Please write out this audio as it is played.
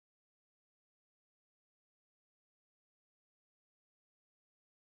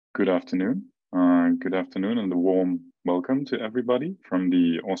Good afternoon. Good afternoon and a warm welcome to everybody from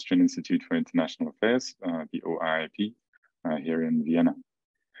the Austrian Institute for International Affairs, the OIP, here in Vienna.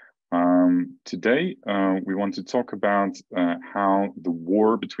 Today, we want to talk about how the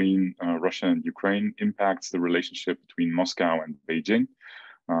war between Russia and Ukraine impacts the relationship between Moscow and Beijing,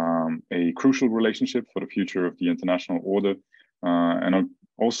 a crucial relationship for the future of the international order, and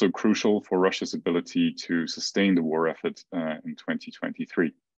also crucial for Russia's ability to sustain the war effort in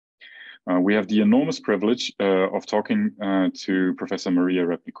 2023. We have the enormous privilege of talking to Professor Maria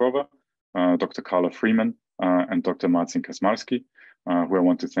REPNIKOVA, Dr. CARLA FREEMAN, and Dr. MARCIN, who I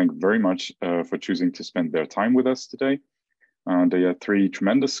want to thank very much for choosing to spend their time with us today. They are three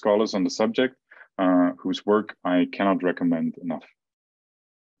tremendous scholars on the subject, whose work I cannot recommend enough.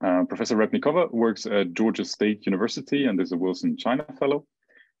 Professor REPNIKOVA works at Georgia State University and is a Wilson China Fellow.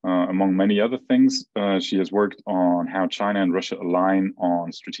 Among many other things, she has worked on how China and Russia align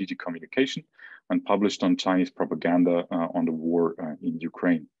on strategic communication and published on Chinese propaganda on the war in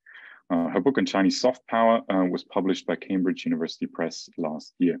Ukraine. Her book on Chinese soft power was published by Cambridge University Press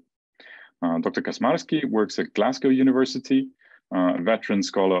last year. Dr. KACZMARSKI works at Glasgow University, a veteran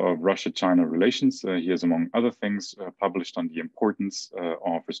scholar of Russia-China relations. He has, among other things, published on the importance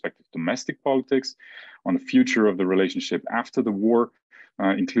of respective domestic politics, on the future of the relationship after the war,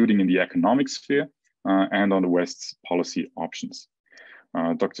 including in the economic sphere, and on the West's policy options.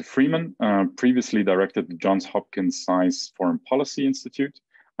 Dr. Freeman previously directed the Johns Hopkins Science Foreign Policy Institute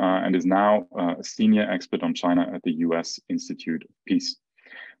and is now a senior expert on China at the US Institute of Peace.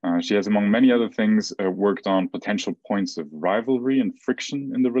 She has, among many other things, worked on potential points of rivalry and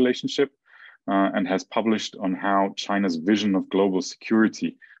friction in the relationship, and has published on how China's vision of global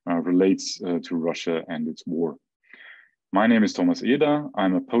security relates to Russia and its war. My name is Thomas Eder.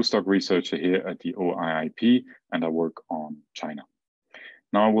 I'm a postdoc researcher here at the OIP, and I work on China.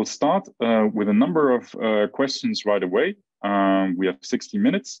 Now, I will start with a number of questions right away. We have 60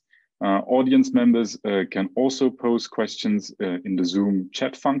 minutes. Audience members can also pose questions in the Zoom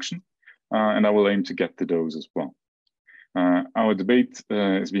chat function, and I will aim to get to those as well. Our debate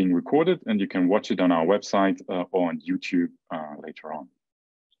is being recorded, and you can watch it on our website or on YouTube later on.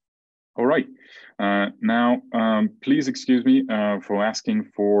 All right, now please excuse me for asking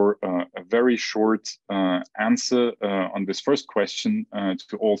for a very short answer on this first question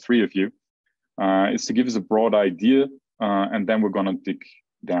to all three of you. It's to give us a broad idea, and then we're gonna dig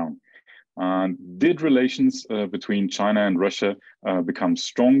down. Did relations between China and Russia become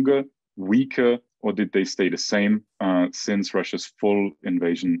stronger, weaker, or did they stay the same since Russia's full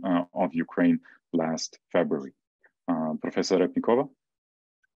invasion of Ukraine last February? Professor REPNIKOVA?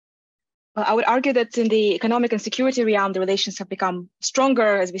 Well, I would argue that in the economic and security realm, the relations have become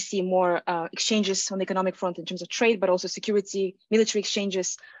stronger as we see more exchanges on the economic front in terms of trade, but also security, military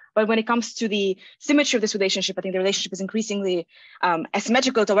exchanges. But when it comes to the symmetry of this relationship, I think the relationship is increasingly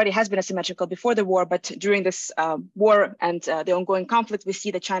asymmetrical. It already has been asymmetrical before the war, but during this war and the ongoing conflict, we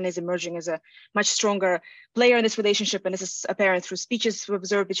see that China is emerging as a much stronger player in this relationship. And this is apparent through speeches we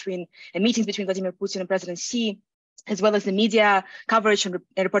observed between and meetings between Vladimir Putin and President Xi, as well as the media coverage and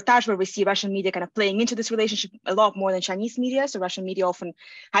reportage where we see Russian media kind of playing into this relationship a lot more than Chinese media. So Russian media often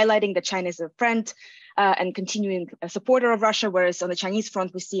highlighting that China is a friend and continuing a supporter of Russia, whereas on the Chinese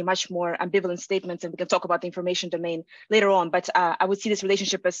front, we see much more ambivalent statements, and we can talk about the information domain later on. But I would see this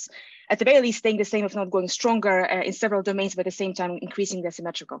relationship as, at the very least, staying the same, if not going stronger in several domains, but at the same time, increasingly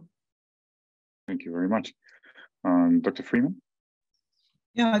asymmetrical. Thank you very much. Dr. Freeman?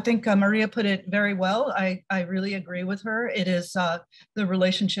 Yeah, I think Maria put it very well. I really agree with her. It is, the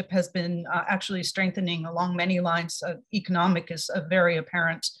relationship has been actually strengthening along many lines. Economic is very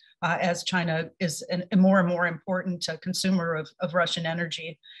apparent as China is a more and more important consumer of Russian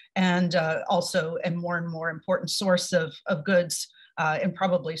energy, and also a more and more important source of goods and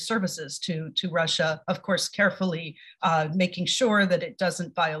probably services to Russia, of course, carefully making sure that it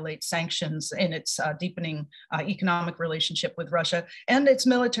doesn't violate sanctions in its deepening economic relationship with Russia. And its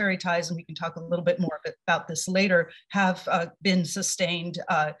military ties, and we can talk a little bit more about this later, have been sustained,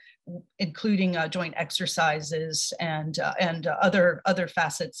 including joint exercises and other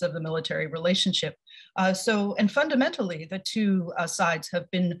facets of the military relationship. And fundamentally, the two sides have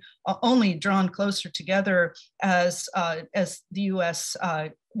been only drawn closer together as the U.S.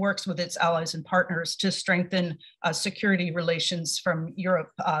 Works with its allies and partners to strengthen security relations from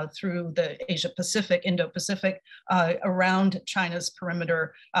Europe through the Asia-Pacific, Indo-Pacific, around China's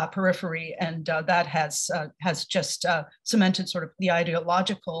periphery, and that has just cemented sort of the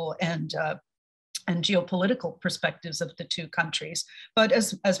ideological and geopolitical perspectives of the two countries. But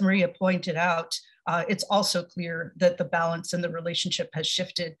as Maria pointed out, it's also clear that the balance in the relationship has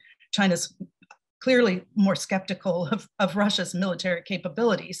shifted. China's clearly more skeptical of Russia's military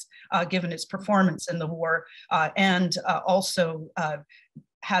capabilities, given its performance in the war, and also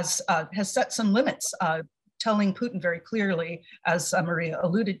has set some limits, telling Putin very clearly, as Maria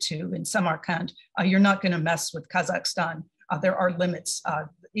alluded to in Samarkand, you're not going to mess with Kazakhstan. There are limits,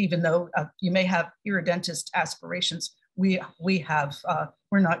 even though you may have irredentist aspirations. We're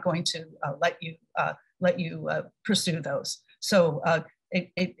not going to let you pursue those. So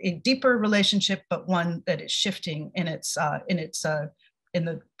a deeper relationship, but one that is shifting in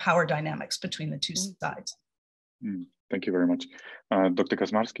the power dynamics between the two sides. Thank you very much, Dr.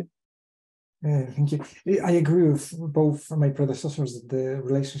 KACZMARSKI. Thank you. I agree with both my predecessors that the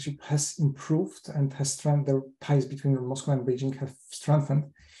relationship has improved and has strengthened. The ties between Moscow and Beijing have strengthened,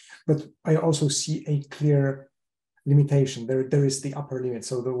 but I also see a clear limitation. There is the upper limit.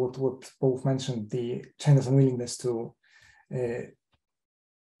 So what both mentioned, the China's unwillingness to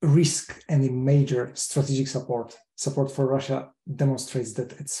risk any major strategic support for Russia demonstrates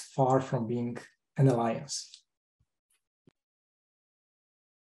that it's far from being an alliance.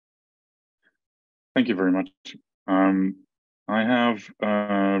 Thank you very much. I have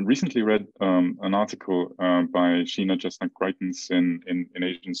recently read an article by Sheena Jesnak-Greitens in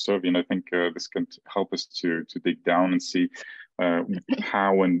Asian Survey, and I think this can help us to dig down and see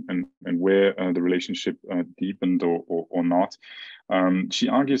how and where the relationship deepened or not. She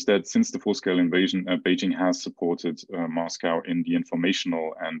argues that since the full-scale invasion, Beijing has supported Moscow in the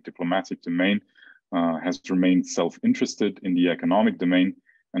informational and diplomatic domain, has remained self-interested in the economic domain,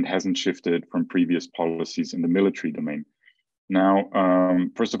 and hasn't shifted from previous policies in the military domain. Now,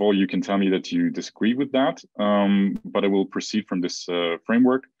 first of all, you can tell me that you disagree with that, but I will proceed from this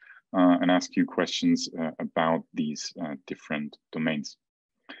framework and ask you questions about these different domains.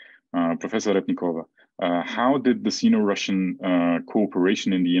 Professor Repnikova, how did the Sino-Russian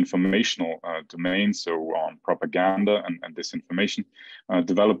cooperation in the informational domain, so on propaganda and disinformation,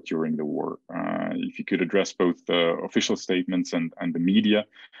 develop during the war? If you could address both official statements and the media,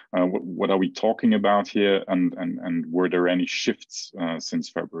 what are we talking about here, and were there any shifts since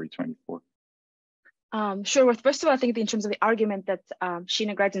February 24? Sure. Well, first of all, I think in terms of the argument that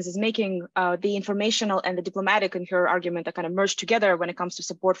Sheena Greitens is making, the informational and the diplomatic in her argument are kind of merged together when it comes to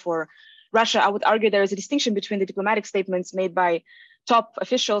support for Russia. I would argue there is a distinction between the diplomatic statements made by top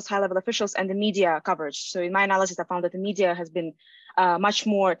officials, high-level officials, and the media coverage. So in my analysis, I found that the media has been much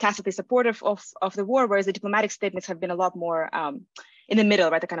more tacitly supportive of the war, whereas the diplomatic statements have been a lot more in the middle,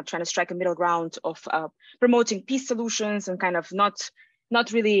 right? They're kind of trying to strike a middle ground of promoting peace solutions and kind of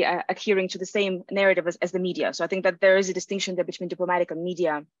not really adhering to the same narrative as the media. So I think that there is a distinction there between diplomatic and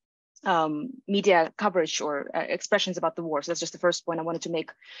media coverage or expressions about the war. So that's just the first point I wanted to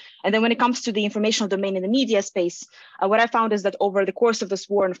make. And then when it comes to the informational domain in the media space, what I found is that over the course of this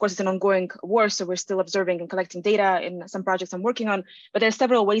war, and of course it's an ongoing war, so we're still observing and collecting data in some projects I'm working on, but there are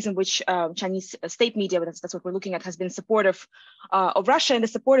several ways in which Chinese state media, that's what we're looking at, has been supportive of Russia. And the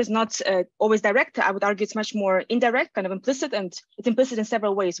support is not always direct. I would argue it's much more indirect, kind of implicit, and it's implicit in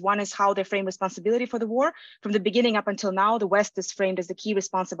several ways. One is how they frame responsibility for the war. From the beginning up until now, the West is framed as the key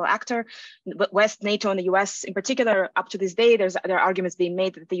responsible actor. West, NATO, and the US in particular, up to this day, there are arguments being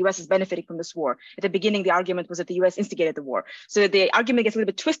made that the US is benefiting from this war. At the beginning, the argument was that the US instigated the war. So the argument gets a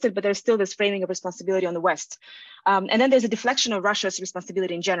little bit twisted, but there's still this framing of responsibility on the West. And then there's a deflection of Russia's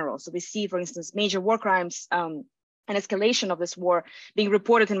responsibility in general. So we see, for instance, major war crimes and escalation of this war being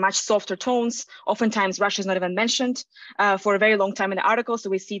reported in much softer tones. Oftentimes, Russia is not even mentioned for a very long time in the article. So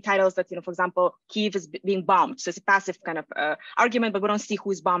we see titles that, for example, Kyiv is being bombed. So it's a passive kind of argument, but we don't see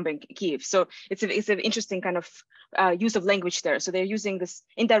who is bombing Kyiv. So it's an interesting kind of use of language there. So they're using this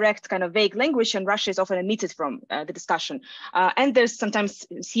indirect kind of vague language, and Russia is often omitted from the discussion. And there's sometimes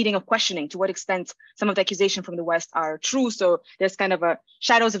seeding of questioning to what extent some of the accusations from the West are true. So there's kind of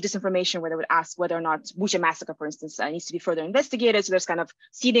shadows of disinformation where they would ask whether or not Bucha massacre, for instance, needs to be further investigated. So there's kind of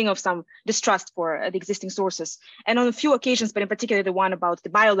seeding of some distrust for the existing sources. And on a few occasions, but in particular the one about the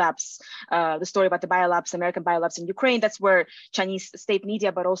biolabs, the story about the biolabs, American biolabs in Ukraine, that's where Chinese state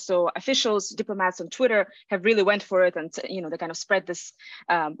media, but also officials, diplomats on Twitter have really went for it. And, they kind of spread this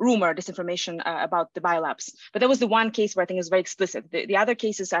rumor, disinformation about the biolabs. But that was the one case where I think is very explicit. The other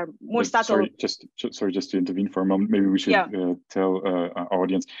cases are more subtle. Sorry, just to intervene for a moment. Maybe we should tell our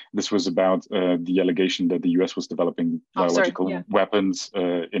audience, this was about the allegation that the US was developing biological weapons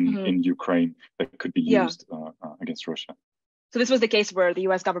in Ukraine that could be used against Russia. So this was the case where the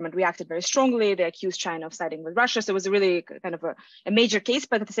US government reacted very strongly. They accused China of siding with Russia. So it was a really kind of a major case,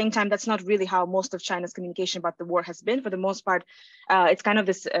 but at the same time, that's not really how most of China's communication about the war has been. For the most part, it's kind of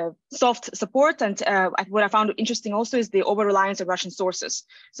this soft support. And what I found interesting also is the over-reliance on Russian sources.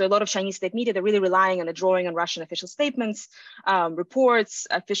 So a lot of Chinese state media, they're really relying on the drawing on Russian official statements, reports,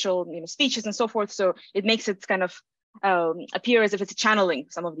 official speeches, and so forth. So it makes it kind of appear as if it's channeling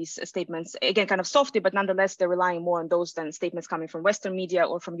some of these statements, again, kind of softly, but nonetheless, they're relying more on those than statements coming from Western media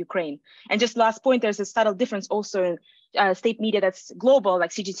or from Ukraine. And just last point, there's a subtle difference also in state media that's global,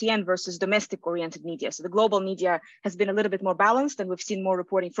 like CGTN, versus domestic-oriented media. So the global media has been a little bit more balanced, and we've seen more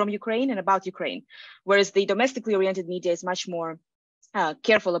reporting from Ukraine and about Ukraine, whereas the domestically oriented media is much more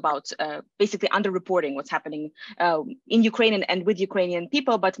careful about basically underreporting what's happening in Ukraine and with Ukrainian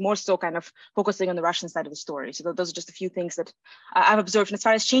people, but more so kind of focusing on the Russian side of the story. So those are just a few things that I've observed. And as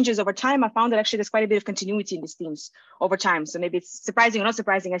far as changes over time, I found that actually there's quite a bit of continuity in these themes over time. So maybe it's surprising or not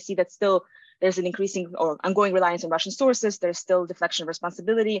surprising, I see that still there's an increasing or ongoing reliance on Russian sources. There's still deflection of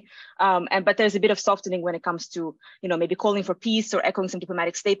responsibility, but there's a bit of softening when it comes to, maybe calling for peace or echoing some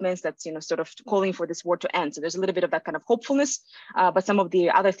diplomatic statements that's, sort of calling for this war to end. So there's a little bit of that kind of hopefulness, but some of the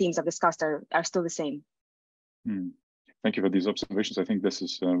other themes I've discussed are still the same. Thank you for these observations. I think this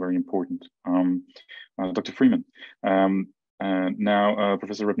is very important. Dr. Freeman, now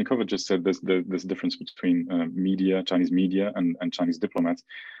Professor Repnikova just said this difference between media, Chinese media and Chinese diplomats.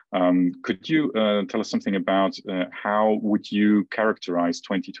 Could you tell us something about how would you characterize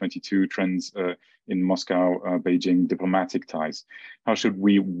 2022 trends in Moscow, Beijing diplomatic ties? How should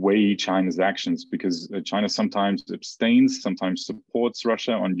we weigh China's actions? Because China sometimes abstains, sometimes supports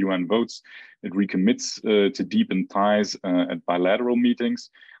Russia on UN votes. It recommits to deepen ties at bilateral meetings,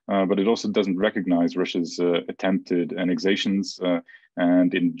 but it also doesn't recognize Russia's attempted annexations.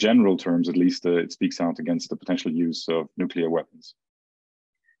 And in general terms, at least, it speaks out against the potential use of nuclear weapons.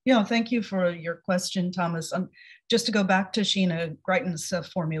 Yeah, thank you for your question, Thomas. Just to go back to Sheena Greiten's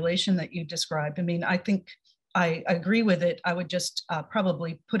formulation that you described, I mean, I think I agree with it. I would just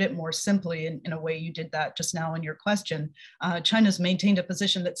probably put it more simply in a way you did that just now in your question. China's maintained a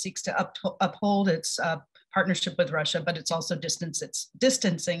position that seeks to uphold its partnership with Russia, but it's also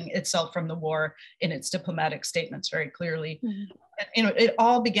distancing itself from the war in its diplomatic statements very clearly. It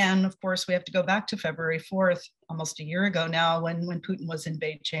all began, of course, we have to go back to February 4th, almost a year ago now, when Putin was in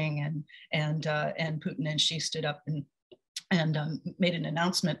Beijing and Putin and Xi stood up and made an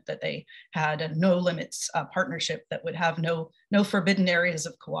announcement that they had a no limits partnership that would have no forbidden areas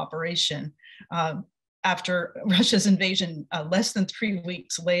of cooperation. After Russia's invasion, less than 3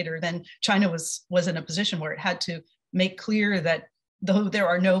 weeks later, then China was in a position where it had to make clear that though there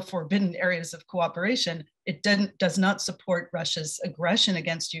are no forbidden areas of cooperation, it does not support Russia's aggression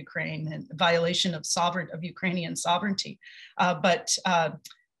against Ukraine and violation of Ukrainian sovereignty. But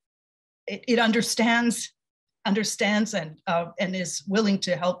it understands and is willing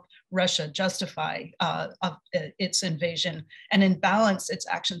to help Russia justify its invasion. And in balance, its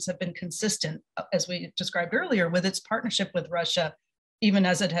actions have been consistent, as we described earlier, with its partnership with Russia, even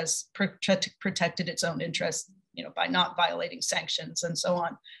as it has protected its own interests, by not violating sanctions and so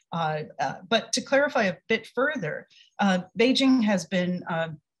on. But to clarify a bit further, Beijing has been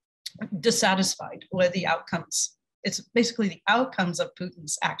dissatisfied with the outcomes. It's basically the outcomes of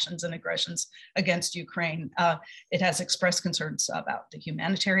Putin's actions and aggressions against Ukraine. It has expressed concerns about the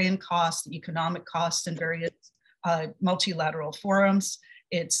humanitarian costs, the economic costs in various multilateral forums.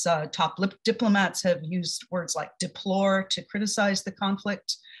 Its top diplomats have used words like deplore to criticize the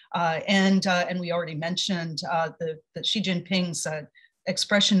conflict. And we already mentioned the Xi Jinping's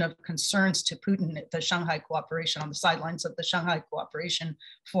expression of concerns to Putin at the Shanghai Cooperation, on the sidelines of the Shanghai Cooperation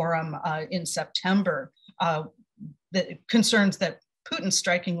Forum in September. The concerns that Putin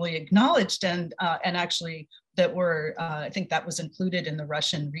strikingly acknowledged and actually that were, I think that was included in the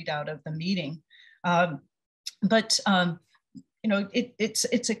Russian readout of the meeting. It's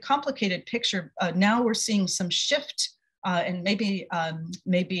a complicated picture. Now we're seeing some shift, and maybe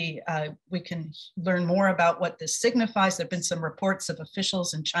we can learn more about what this signifies. There have been some reports of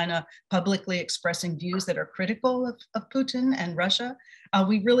officials in China publicly expressing views that are critical of Putin and Russia.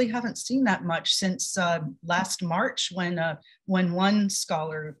 We really haven't seen that much since last March, when one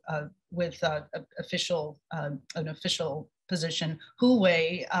scholar with an official position, Hu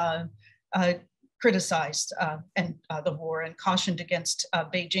Wei, criticized the war and cautioned against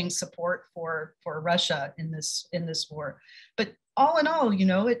Beijing's support for Russia in this war. But all in all,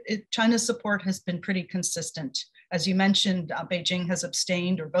 China's support has been pretty consistent. As you mentioned, Beijing has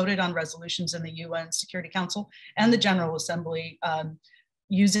abstained or voted on resolutions in the UN Security Council and the General Assembly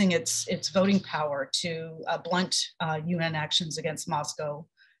using its voting power to blunt UN actions against Moscow.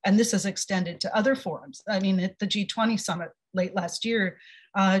 And this has extended to other forums. I mean, at the G20 summit late last year,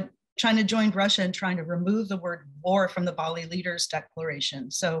 China joined Russia in trying to remove the word war from the Bali Leaders Declaration.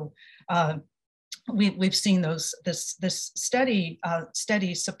 So we've seen this steady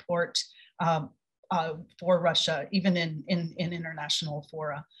support for Russia, even in international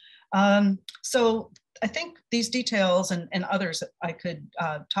fora. So I think these details and others that I could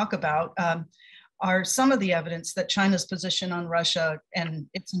talk about are some of the evidence that China's position on Russia and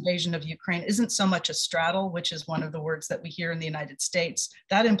its invasion of Ukraine isn't so much a straddle, which is one of the words that we hear in the United States.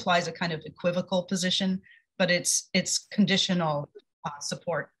 That implies a kind of equivocal position, but it's conditional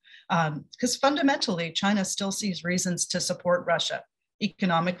support. Because fundamentally, China still sees reasons to support Russia,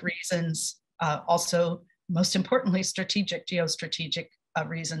 economic reasons, also, most importantly, strategic, geostrategic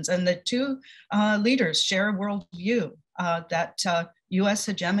reasons. And the two leaders share a worldview that US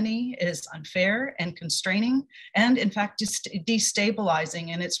hegemony is unfair and constraining, and in fact, destabilizing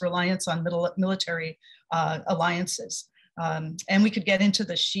in its reliance on military alliances. And we could get into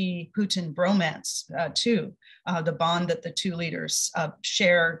the Xi-Putin bromance too, the bond that the two leaders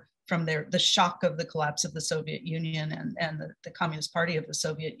share from the shock of the collapse of the Soviet Union and the Communist Party of the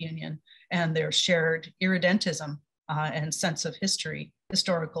Soviet Union, and their shared irredentism and sense of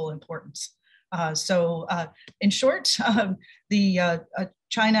historical importance. So in short,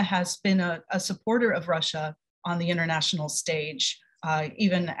 China has been a supporter of Russia on the international stage,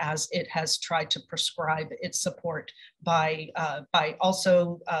 even as it has tried to prescribe its support by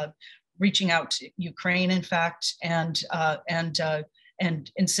also reaching out to Ukraine, in fact, and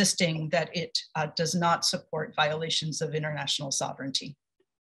insisting that it does not support violations of international sovereignty.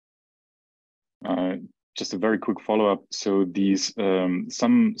 Just a very quick follow-up. So these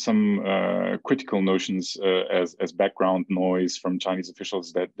some critical notions as background noise from Chinese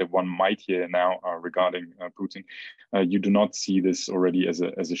officials that one might hear now regarding Putin. You do not see this already as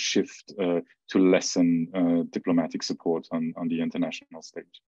a shift to lessen diplomatic support on the international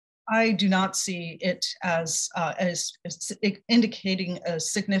stage. I do not see it as indicating a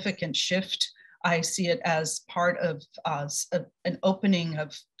significant shift. I see it as part of an opening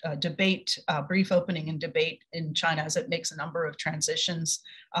of debate, brief opening and debate in China as it makes a number of transitions.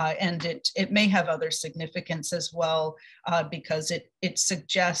 And it may have other significance as well, because it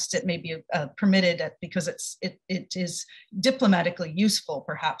suggests it may be permitted because it is diplomatically useful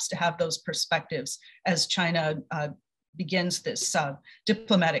perhaps to have those perspectives as China begins this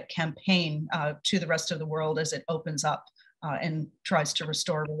diplomatic campaign to the rest of the world as it opens up and tries to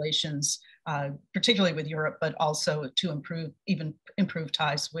restore relations, particularly with Europe, but also to improve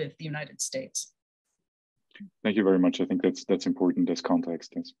ties with the United States. Thank you very much. I think that's important as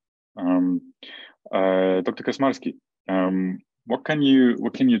context. Yes. Dr. KACZMARSKI, what can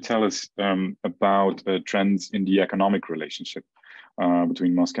you tell us about trends in the economic relationship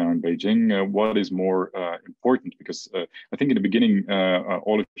between Moscow and Beijing? What is more important? Because I think in the beginning,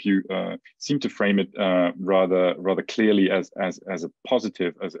 all of you seem to frame it rather clearly as a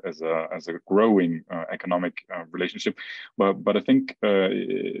positive, as a growing economic relationship. But I think,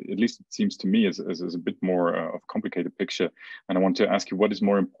 at least it seems to me, as a bit more of a complicated picture. And I want to ask you, what is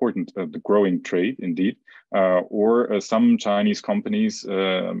more important, the growing trade, indeed, or some Chinese companies,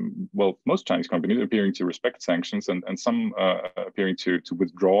 well, most Chinese companies appearing to respect sanctions, and some appearing to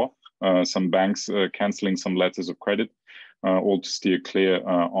withdraw, some banks canceling some letters of credit, all to steer clear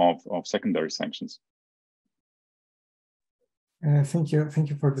of secondary sanctions? Thank you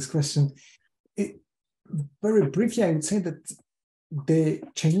for this question. Very briefly, I would say that the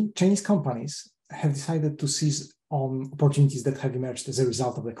Chinese companies have decided to seize on opportunities that have emerged as a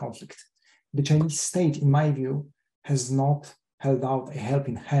result of the conflict. The Chinese state, in my view, has not held out a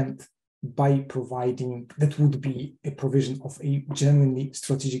helping hand by providing, that would be a provision of a genuinely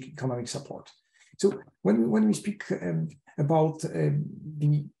strategic economic support. So when we speak about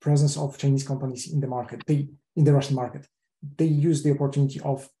the presence of Chinese companies in the market, in the Russian market, they use the opportunity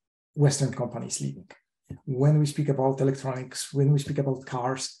of Western companies leaving. When we speak about electronics, when we speak about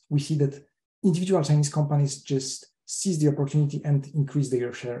cars, we see that individual Chinese companies just seize the opportunity and increase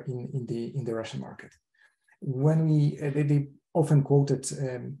their share in the Russian market. When they often quoted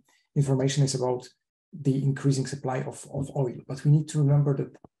information is about the increasing supply of oil, but we need to remember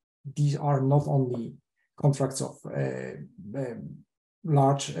that these are not only contracts of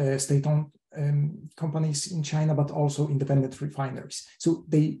large state-owned companies in China, but also independent refineries. So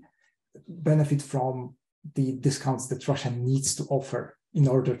they benefit from the discounts that Russia needs to offer in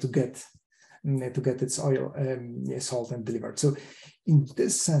order to get its oil sold and delivered. So in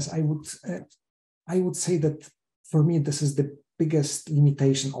this sense, I would say that for me, this is the biggest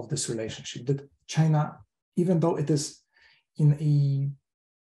limitation of this relationship, that China, even though it is in a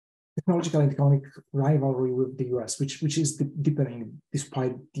technological and economic rivalry with the US, which is deepening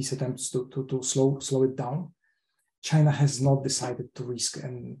despite these attempts to slow it down, China has not decided to risk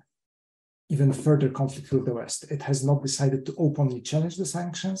an even further conflict with the West. It has not decided to openly challenge the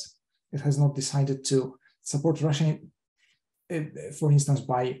sanctions. It has not decided to support Russia, for instance,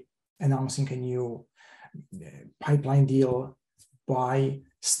 by announcing a new pipeline deal, by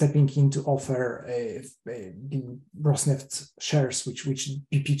stepping in to offer the Rosneft shares, which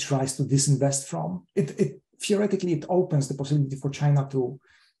BP tries to disinvest from. Theoretically, it opens the possibility for China to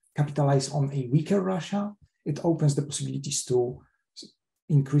capitalize on a weaker Russia. It opens the possibilities to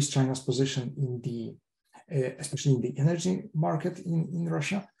increase China's position in the, especially in the energy market in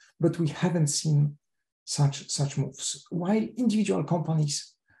Russia. But we haven't seen such moves. While individual companies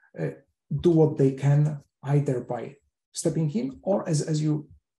do what they can, either by stepping in or, as you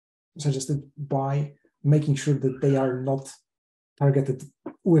suggested, by making sure that they are not targeted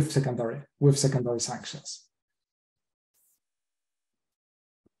with secondary sanctions.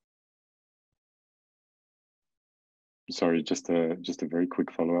 Sorry, just a very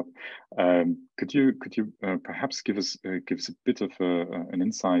quick follow-up. Could you perhaps give us a bit of an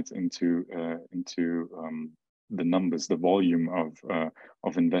insight into the numbers, the volume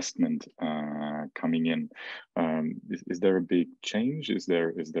of investment coming in? Is there a big change? Is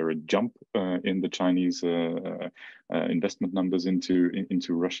there a jump in the Chinese investment numbers into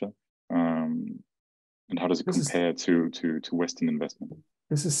Russia? And how does it compare to Western investment?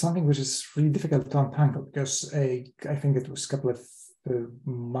 This is something which is really difficult to untangle, because I think it was a couple of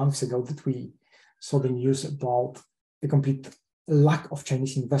months ago that we saw the news about the complete lack of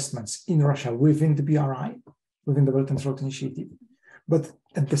Chinese investments in Russia within the BRI, within the Belt and Road Initiative. But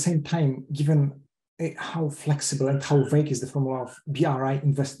at the same time, given how flexible and how vague is the formula of BRI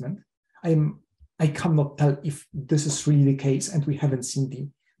investment, I cannot tell if this is really the case, and we haven't seen the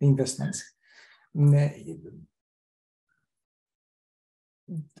investments.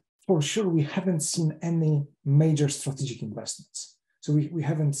 For sure, we haven't seen any major strategic investments. So we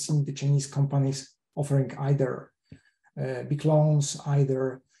haven't seen the Chinese companies offering either big loans,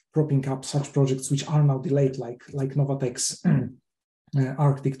 either propping up such projects which are now delayed, like Novatek's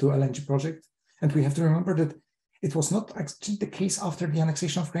Arctic to LNG project. And we have to remember that it was not actually the case after the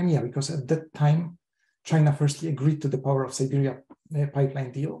annexation of Crimea, because at that time, China firstly agreed to the Power of Siberia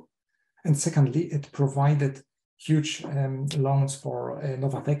pipeline deal. And secondly, it provided huge loans for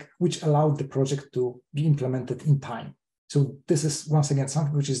Novatek, which allowed the project to be implemented in time. So this is, once again,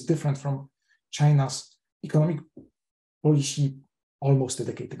 something which is different from China's economic policy almost a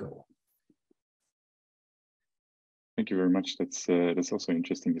decade ago. Thank you very much. That's also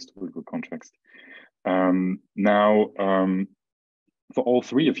interesting historical context. Now, for all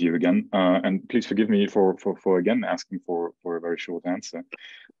three of you again, and please forgive me for again asking for a very short answer.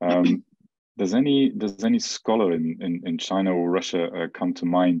 Does any scholar in China or Russia come to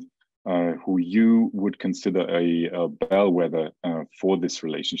mind who you would consider a bellwether for this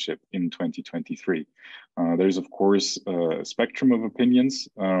relationship in 2023? There's of course a spectrum of opinions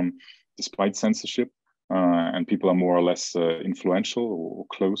despite censorship, and people are more or less influential or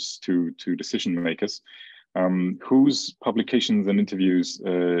close to decision makers. Whose publications and interviews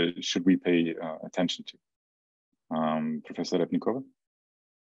should we pay attention to? Professor Repnikova?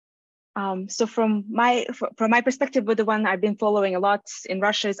 So from my perspective, the one I've been following a lot in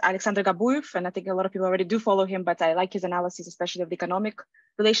Russia is Alexander Gabuev, and I think a lot of people already do follow him, but I like his analysis, especially of the economic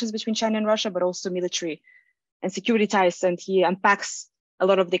relations between China and Russia, but also military and security ties. And he unpacks a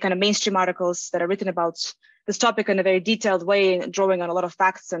lot of the kind of mainstream articles that are written about this topic in a very detailed way, drawing on a lot of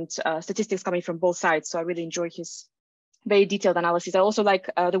facts and statistics coming from both sides. So I really enjoy his very detailed analysis. I also like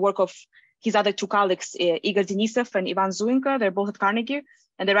the work of his other two colleagues, Igor Denisov and Ivan Zuinka. They're both at Carnegie,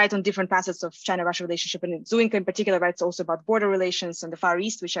 and they write on different facets of China-Russia relationship. And Zuinka in particular writes also about border relations and the Far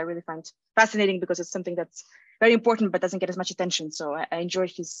East, which I really find fascinating because it's something that's very important but doesn't get as much attention. So I enjoy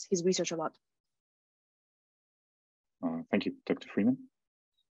his research a lot. Thank you, Dr. Freeman.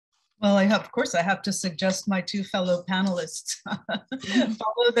 Well, of course, I have to suggest my two fellow panelists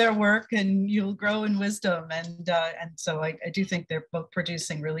follow their work, and you'll grow in wisdom. And so I do think they're both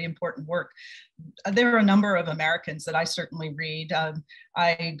producing really important work. There are a number of Americans that I certainly read.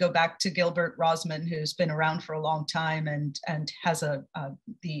 I go back to Gilbert Rosman, who's been around for a long time and has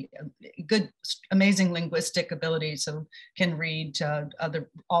the good, amazing linguistic ability, so can read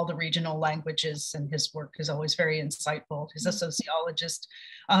all the regional languages, and his work is always very insightful. He's a sociologist.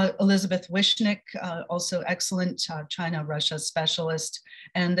 Elizabeth Wishnick, also excellent China-Russia specialist.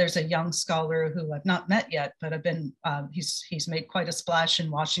 And there's a young scholar who I've not met yet, but I've been, he's made quite a splash in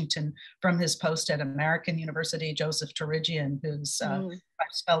Washington from his post at American University, Joseph Torigian, who's,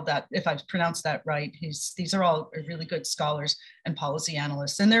 I've spelled that, if I've pronounced that right, these are all really good scholars and policy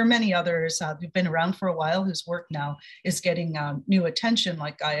analysts. And there are many others who've been around for a while whose work now is getting new attention,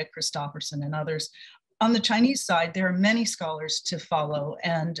 like Gaia Christopherson and others. On the Chinese side, there are many scholars to follow,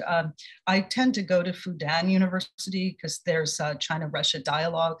 and I tend to go to Fudan University because there's China-Russia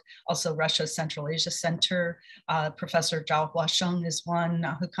dialogue, also Russia Central Asia Center. Professor Zhao Huasheng is one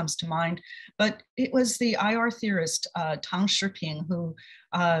who comes to mind, but it was the IR theorist Tang Shiping who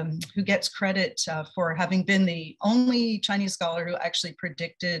gets credit for having been the only Chinese scholar who actually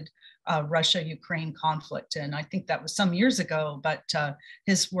predicted Russia-Ukraine conflict, and I think that was some years ago. But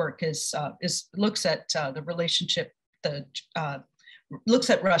his work looks at the relationship, looks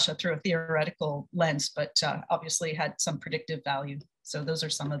at Russia through a theoretical lens, but obviously had some predictive value. So those are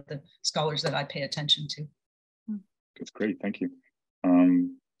some of the scholars that I pay attention to. That's great, thank you,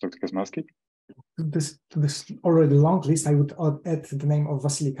 Dr. KACZMARSKI. To this already long list, I would add the name of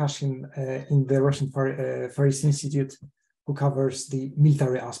Vasily Kashin in the Russian Far East Institute, who covers the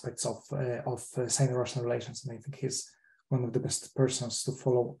military aspects of Sino-Russian relations, and I think he's one of the best persons to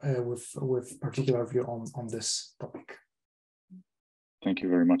follow with particular view on this topic. Thank you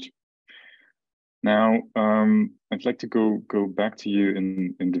very much. Now, I'd like to go back to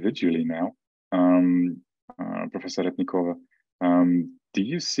you individually now, Professor Repnikova. Do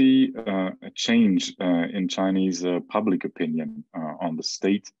you see a change in Chinese public opinion on the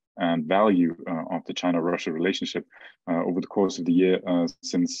state and value of the China-Russia relationship over the course of the year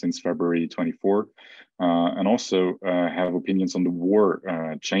since February 24, and also have opinions on the war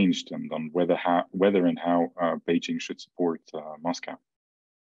changed, and on whether and how Beijing should support Moscow?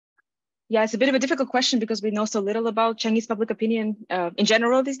 Yeah, it's a bit of a difficult question because we know so little about Chinese public opinion in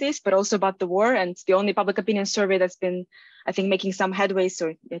general these days, but also about the war. And the only public opinion survey that's been, I think, making some headways,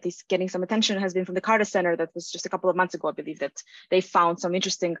 or at least getting some attention, has been from the CARLA Center. That was just a couple of months ago, I believe, that they found some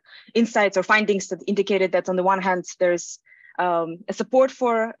interesting insights or findings that indicated that on the one hand, there's a support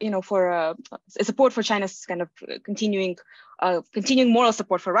for, a support for China's kind of continuing moral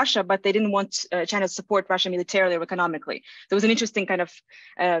support for Russia, but they didn't want China to support Russia militarily or economically. There was an interesting kind of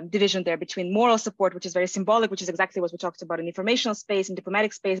division there between moral support, which is very symbolic, which is exactly what we talked about in informational space and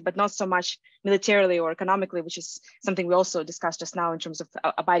diplomatic space, but not so much militarily or economically, which is something we also discussed just now in terms of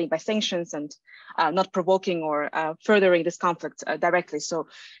abiding by sanctions and not provoking or furthering this conflict directly. So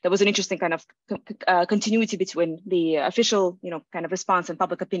there was an interesting kind of continuity between the official, kind of response and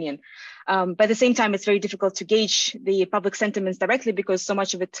public opinion. But at the same time, it's very difficult to gauge the public sentiments directly because so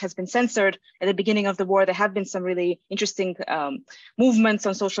much of it has been censored. At the beginning of the war, there have been some really interesting movements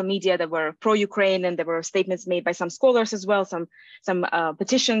on social media that were pro-Ukraine, and there were statements made by some scholars as well, some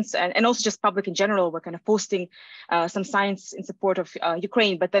petitions, and also just public in general were kind of posting some signs in support of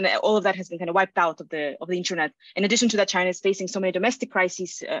Ukraine. But then all of that has been kind of wiped out of the internet. In addition to that, China is facing so many domestic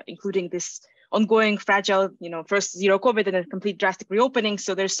crises, including this ongoing fragile, first zero COVID and then complete drastic reopening.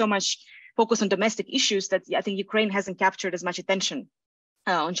 So there's so much focus on domestic issues that I think Ukraine hasn't captured as much attention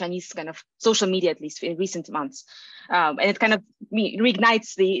on Chinese kind of social media, at least in recent months. And it kind of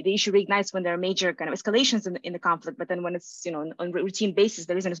reignites the issue reignites when there are major kind of escalations in the conflict. But then when it's, on routine basis,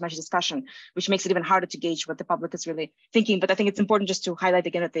 there isn't as much discussion, which makes it even harder to gauge what the public is really thinking. But I think it's important just to highlight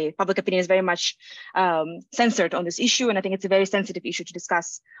again that the public opinion is very much censored on this issue. And I think it's a very sensitive issue to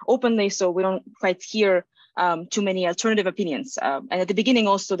discuss openly. So we don't quite hear too many alternative opinions. And at the beginning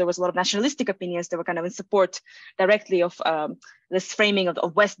also, there was a lot of nationalistic opinions that were kind of in support directly of this framing of the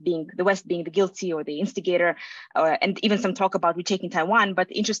West being the guilty or the instigator, and even some talk about retaking Taiwan. But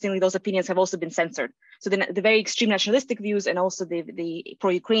interestingly, those opinions have also been censored. So the very extreme nationalistic views and also the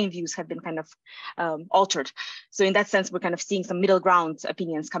pro-Ukraine views have been kind of altered. So in that sense, we're kind of seeing some middle ground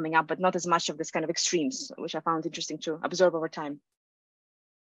opinions coming up, but not as much of this kind of extremes, which I found interesting to observe over time.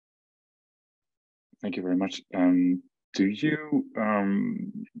 Thank you very much.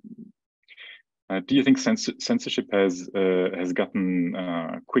 Do you think censorship has gotten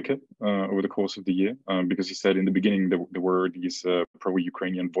quicker over the course of the year? Because you said in the beginning there were these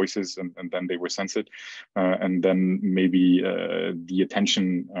pro-Ukrainian voices, and then they were censored, and then maybe the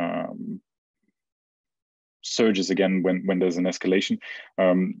attention surges again when there's an escalation.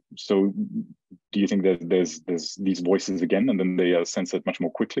 So do you think that there's these voices again, and then they are censored much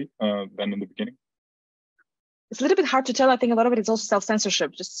more quickly than in the beginning? It's a little bit hard to tell. I think a lot of it is also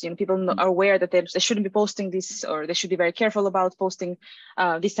self-censorship. Just people are aware that they shouldn't be posting this, or they should be very careful about posting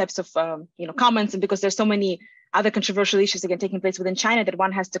these types of comments. And because there's so many other controversial issues again taking place within China, that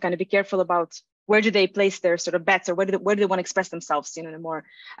one has to kind of be careful about where do they place their sort of bets, or where do they want to express themselves, in a more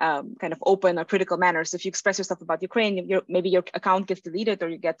kind of open or critical manner. So if you express yourself about Ukraine, maybe your account gets deleted, or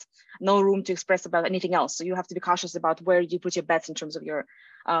you get no room to express about anything else. So you have to be cautious about where you put your bets in terms of your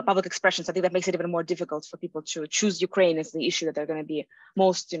public expressions. I think that makes it even more difficult for people to choose Ukraine as the issue that they're going to be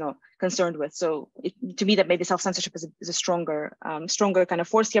most, concerned with. So to me, that maybe self-censorship is a stronger kind of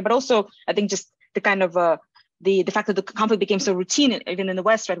force here. But also, I think just the kind of the fact that the conflict became so routine, even in the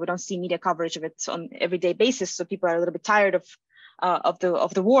West, right? We don't see media coverage of it on an everyday basis, so people are a little bit tired of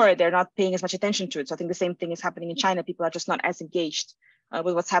the war. They're not paying as much attention to it. So I think the same thing is happening in China. People are just not as engaged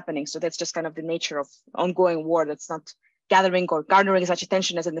with what's happening. So that's just kind of the nature of ongoing war. That's not gathering or garnering as much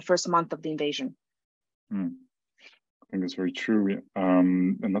attention as in the first month of the invasion. I think that's very true.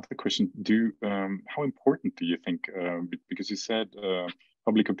 Another question: how important do you think? Because you said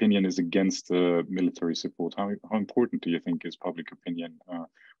public opinion is against military support. How important do you think is public opinion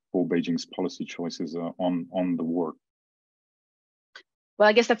for Beijing's policy choices on the war? Well,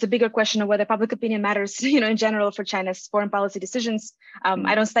 I guess that's a bigger question of whether public opinion matters, in general for China's foreign policy decisions.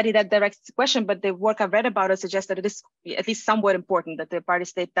 I don't study that direct question, but the work I've read about it suggests that it is at least somewhat important that the party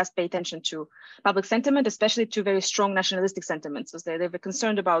state does pay attention to public sentiment, especially to very strong nationalistic sentiments. So they're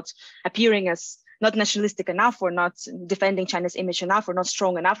concerned about appearing as not nationalistic enough, or not defending China's image enough, or not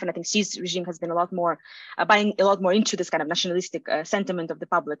strong enough. And I think Xi's regime has been a lot more buying a lot more into this kind of nationalistic sentiment of the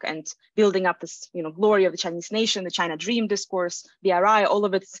public, and building up this, glory of the Chinese nation, the China dream discourse, BRI, all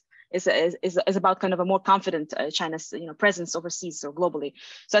of it is about kind of a more confident China's presence overseas or globally.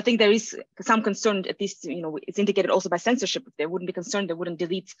 So I think there is some concern, at least it's indicated also by censorship. If they wouldn't be concerned, they wouldn't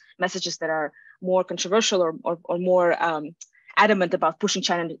delete messages that are more controversial or more adamant about pushing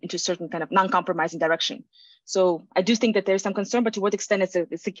China into a certain kind of non-compromising direction. So I do think that there's some concern, but to what extent it's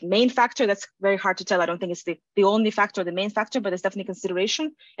a main factor, that's very hard to tell. I don't think it's the only factor or the main factor, but it's definitely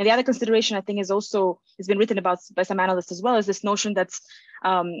consideration. And the other consideration I think is also, has been written about by some analysts as well, is this notion that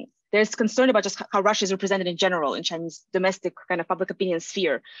there's concern about just how Russia is represented in general in Chinese domestic kind of public opinion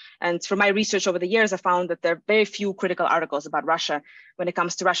sphere. And from my research over the years, I found that there are very few critical articles about Russia when it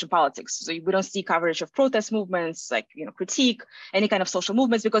comes to Russian politics. So we don't see coverage of protest movements, like critique, any kind of social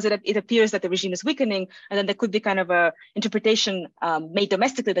movements, because it appears that the regime is weakening, and then there could be kind of a interpretation made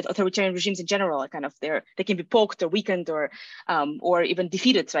domestically that authoritarian regimes in general are kind of they can be poked or weakened or even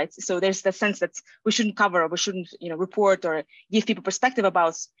defeated, right? So there's the sense that we shouldn't cover, or we shouldn't report or give people perspective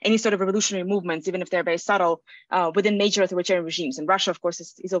about any sort of revolutionary movements, even if they're very subtle, within major authoritarian regimes. And Russia, of course,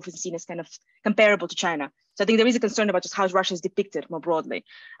 is often seen as kind of comparable to China. So I think there is a concern about just how Russia is depicted more broadly.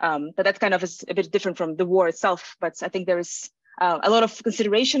 But that kind of is a bit different from the war itself. But I think there is a lot of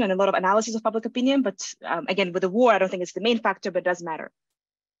consideration and a lot of analysis of public opinion. But again, with the war, I don't think it's the main factor, but it does matter.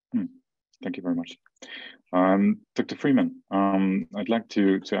 Thank you very much. Dr. Freeman, I'd like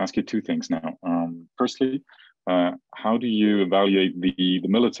to ask you two things now. Firstly, how do you evaluate the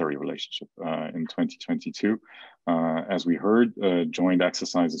military relationship in 2022? As we heard, joint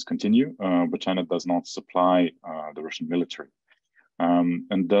exercises continue, but China does not supply the Russian military.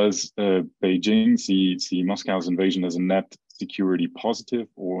 And does Beijing see Moscow's invasion as a net security positive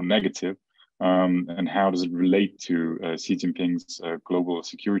or negative? And how does it relate to Xi Jinping's global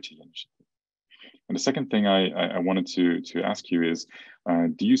security initiative? And the second thing I wanted to ask you is,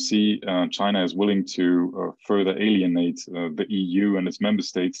 do you see China as willing to further alienate the EU and its member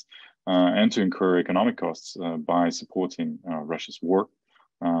states and to incur economic costs by supporting Russia's war?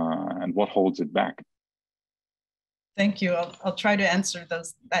 And what holds it back? Thank you. I'll try to answer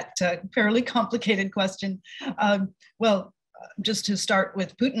that fairly complicated question. Well, just to start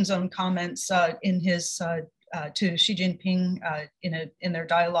with Putin's own comments in his to Xi Jinping in their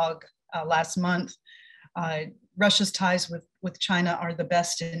dialogue last month, Russia's ties with China are the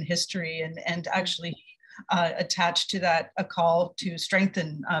best in history, and actually attached to that a call to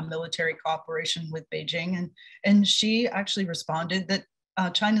strengthen military cooperation with Beijing. And Xi actually responded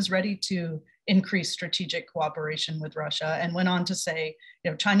that China's ready to increase strategic cooperation with Russia, and went on to say,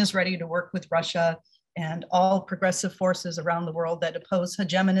 China's ready to work with Russia and all progressive forces around the world that oppose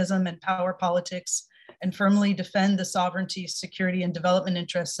hegemonism and power politics, and firmly defend the sovereignty, security, and development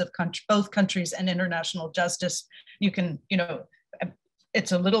interests of both countries and international justice. You can,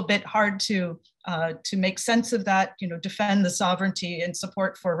 it's a little bit hard to make sense of that, defend the sovereignty and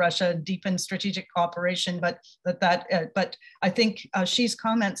support for Russia and deepen strategic cooperation, but I think Xi's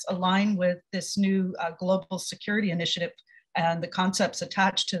comments align with this new global security initiative and the concepts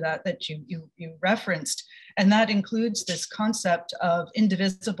attached to that you referenced. And that includes this concept of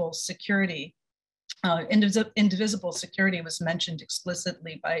indivisible security. Indivisible security was mentioned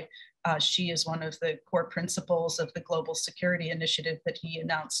explicitly by Xi as one of the core principles of the Global Security Initiative that he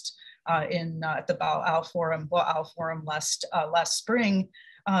announced at the Boao Forum last spring.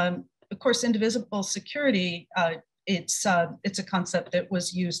 Of course, indivisible security, it's a concept that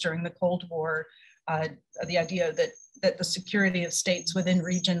was used during the Cold War. The idea that the security of states within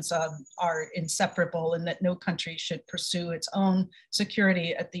regions are inseparable, and that no country should pursue its own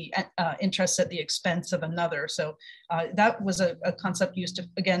security at the interests at the expense of another. So that was a concept used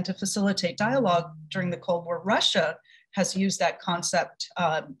to facilitate dialogue during the Cold War. Russia has used that concept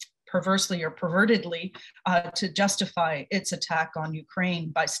perversely or pervertedly to justify its attack on Ukraine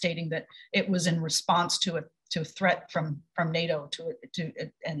by stating that it was in response to a threat from NATO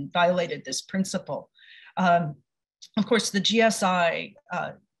and violated this principle. Of course, the GSI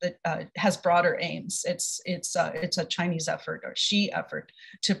has broader aims. It's a Chinese effort or Xi effort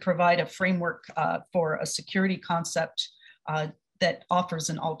to provide a framework for a security concept that offers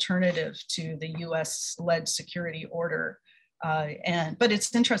an alternative to the US-led security order. But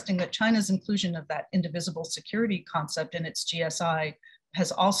it's interesting that China's inclusion of that indivisible security concept in its GSI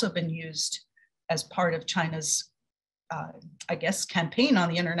has also been used as part of China's, I guess, campaign on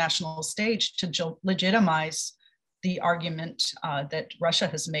the international stage to legitimize the argument that Russia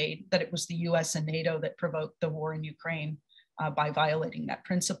has made that it was the US and NATO that provoked the war in Ukraine by violating that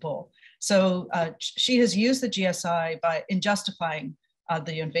principle. So she has used the GSI in justifying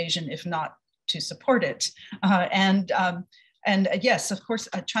the invasion, if not to support it. And yes, of course,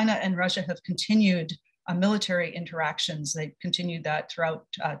 China and Russia have continued military interactions. They've continued that throughout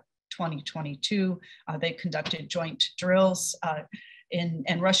 2022. They conducted joint drills.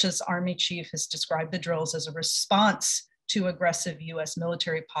 And Russia's army chief has described the drills as a response to aggressive US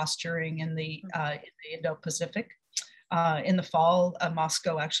military posturing in the Indo-Pacific. In the fall,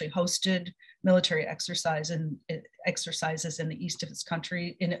 Moscow actually hosted military exercises in the east of its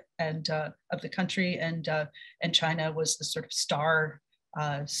country and China was the sort of star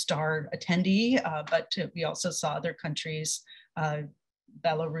attendee, but we also saw other countries,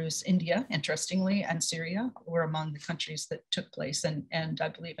 Belarus, India, interestingly, and Syria were among the countries that took place, and I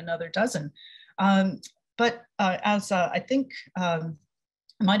believe another dozen. But as I think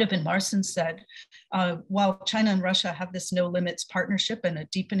might have been MARCIN said, while China and Russia have this no limits partnership and a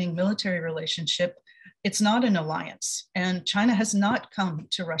deepening military relationship, it's not an alliance. And China has not come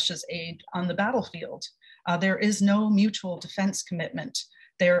to Russia's aid on the battlefield. There is no mutual defense commitment.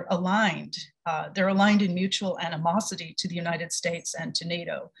 They're aligned in mutual animosity to the United States and to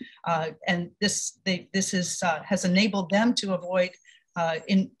NATO. And this has enabled them to avoid,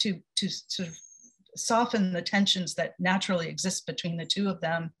 to sort of soften the tensions that naturally exist between the two of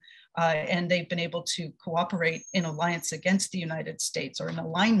them. And they've been able to cooperate in alliance against the United States or in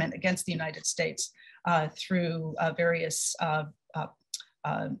alignment against the United States through various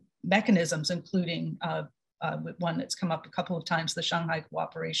mechanisms, including one that's come up a couple of times, the Shanghai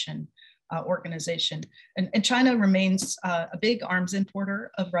Cooperation Organization. And China remains a big arms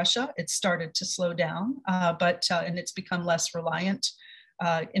importer of Russia. It's started to slow down, and it's become less reliant.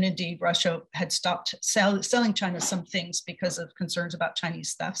 And indeed, Russia had stopped selling China some things because of concerns about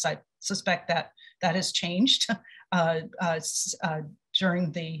Chinese thefts. I suspect that has changed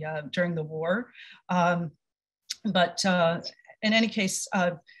during the war. But in any case,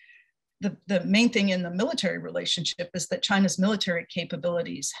 the main thing in the military relationship is that China's military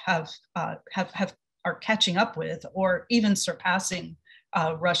capabilities are catching up with or even surpassing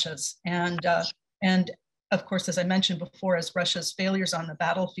Russia's. And of course, as I mentioned before, as Russia's failures on the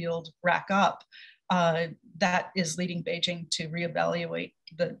battlefield rack up, that is leading Beijing to reevaluate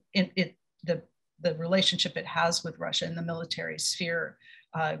the relationship it has with Russia in the military sphere.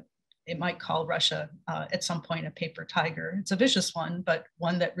 It might call Russia at some point a paper tiger. It's a vicious one, but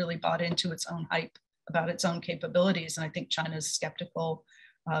one that really bought into its own hype about its own capabilities. And I think China is skeptical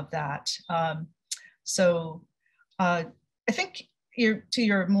of that. So I think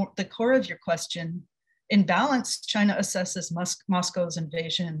the core of your question, in balance, China assesses Moscow's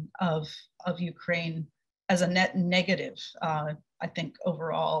invasion of Ukraine as a net negative, I think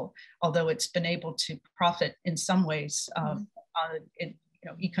overall, although it's been able to profit in some ways,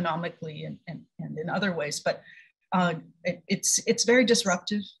 economically and in other ways, but it's very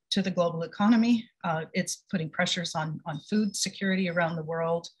disruptive to the global economy. It's putting pressures on food security around the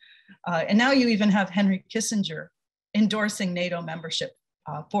world. And now you even have Henry Kissinger endorsing NATO membership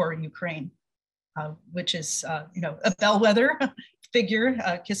for Ukraine, which is a bellwether figure.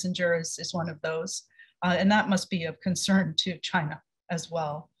 Kissinger is one of those. And that must be of concern to China as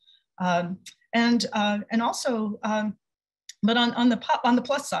well. And also, but on the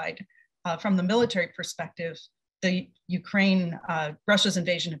plus side, from the military perspective, the Russia's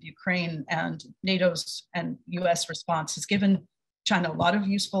invasion of Ukraine and NATO's and US response has given China a lot of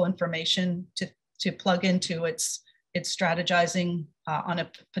useful information to plug into its strategizing on a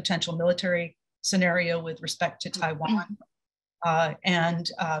potential military scenario with respect to Taiwan. And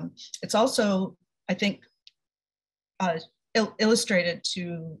it's also, I think, illustrated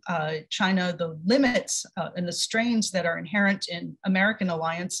to China the limits and the strains that are inherent in American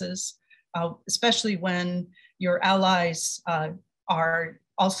alliances, especially when your allies are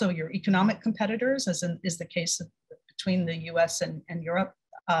also your economic competitors, as is the case between the US and Europe.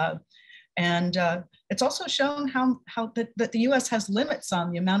 And it's also shown how that the US has limits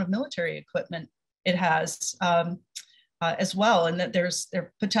on the amount of military equipment it has as well, and that there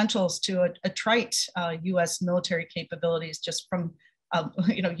are potentials to attrite US military capabilities just from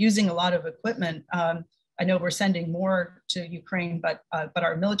using a lot of equipment. I know we're sending more to Ukraine, but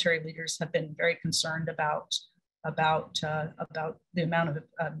our military leaders have been very concerned about the amount of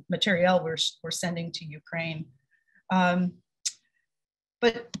materiel we're sending to Ukraine.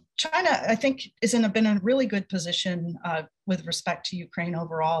 But China, I think, been in a really good position with respect to Ukraine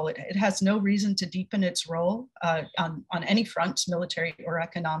overall. It has no reason to deepen its role on any front, military or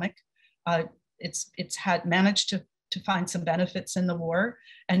economic. It's had managed to find some benefits in the war.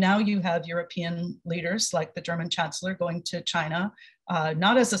 And now you have European leaders like the German Chancellor going to China,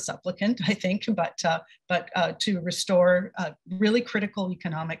 not as a supplicant, I think, but to restore really critical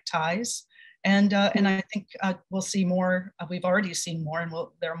economic ties. And I think we'll see more. We've already seen more, and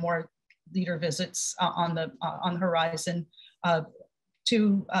there are more leader visits on the horizon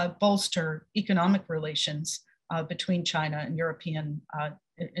to bolster economic relations between China and European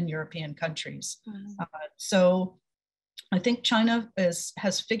countries. Mm-hmm. So I think China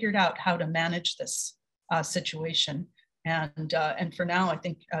has figured out how to manage this situation, and for now, I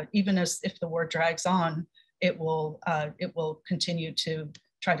think even if the war drags on, it will continue to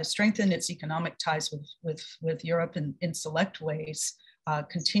try to strengthen its economic ties with Europe in select ways,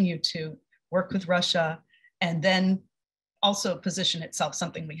 continue to work with Russia, and then also position itself,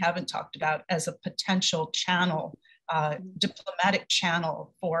 something we haven't talked about, as a potential channel, diplomatic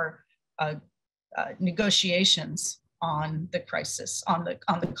channel for negotiations on the crisis, on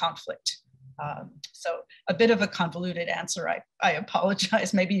the conflict. So a bit of a convoluted answer. I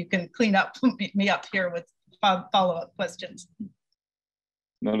apologize. Maybe you can clean me up here with follow-up questions.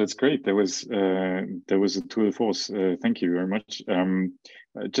 No, that's great. There was a tour de force. Thank you very much.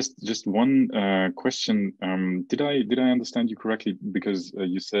 Just one question. Did I understand you correctly? Because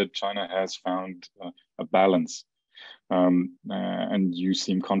you said China has found a balance, and you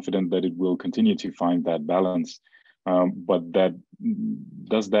seem confident that it will continue to find that balance. But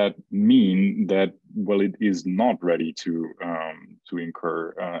does that mean that, well, it is not ready to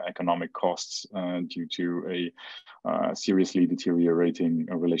incur economic costs due to a seriously deteriorating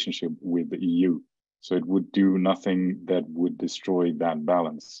relationship with the EU? So it would do nothing that would destroy that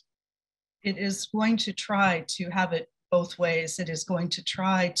balance. It is going to try to have it both ways. It is going to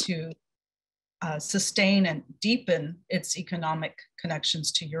try to sustain and deepen its economic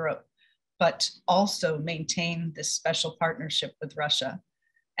connections to Europe, but also maintain this special partnership with Russia.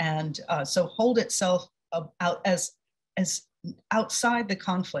 And so hold itself out as outside the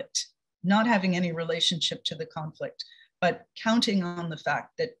conflict, not having any relationship to the conflict, but counting on the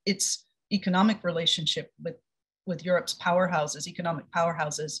fact that its economic relationship with Europe's powerhouses, economic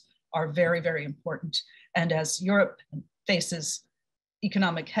powerhouses, are very, very important. And as Europe faces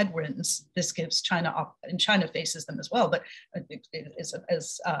economic headwinds, this gives China up, and China faces them as well. But as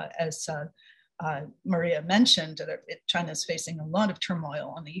Maria mentioned, China is facing a lot of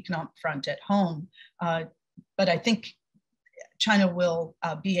turmoil on the economic front at home. But I think China will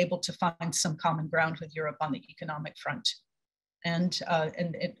be able to find some common ground with Europe on the economic front, and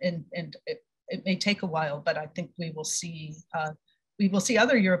it may take a while, but I think we will see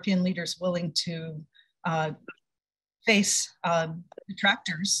other European leaders willing to face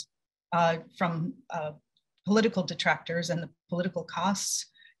detractors from political detractors and the political costs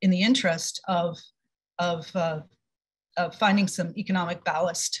in the interest of finding some economic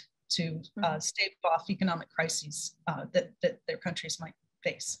ballast to stave off economic crises that their countries might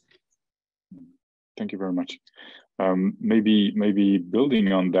face. Thank you very much. Maybe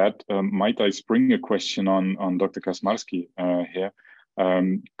building on that, might I spring a question on Dr. KACZMARSKI here?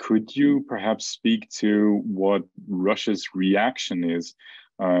 Could you perhaps speak to what Russia's reaction is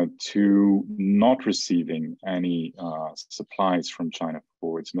to not receiving any supplies from China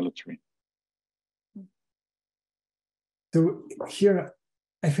for its military? So here,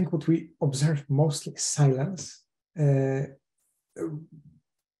 I think what we observe mostly is silence.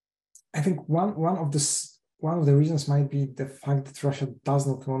 I think one of the reasons might be the fact that Russia does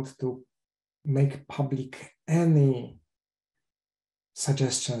not want to make public any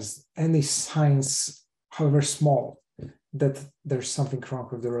suggestions, any signs, however small, that there's something wrong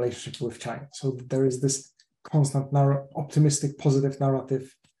with the relationship with China. So there is this constant optimistic, positive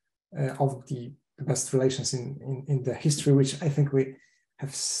narrative of the best relations in the history, which I think we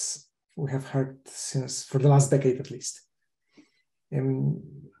have heard since for the last decade at least.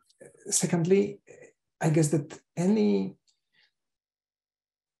 Secondly, I guess that any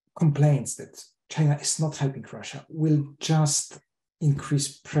complaints that China is not helping Russia will just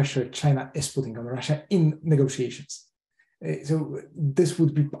increase pressure China is putting on Russia in negotiations. So this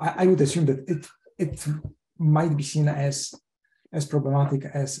would be, I would assume that it might be seen as problematic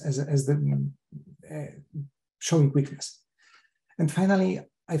as the showing weakness. And finally,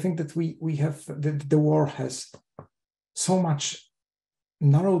 I think that we have the war has so much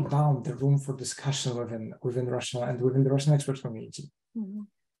narrowed down the room for discussion within Russia and within the Russian expert community,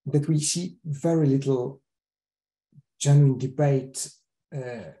 that we see very little genuine debate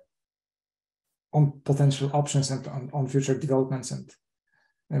on potential options and on future developments, and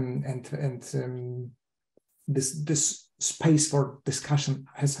this space for discussion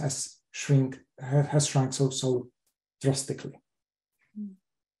has shrunk so drastically.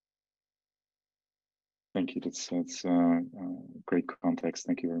 Thank you. That's great context.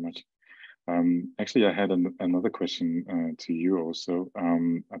 Thank you very much. Actually, I had another question to you also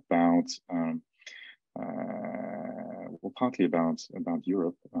about well, partly about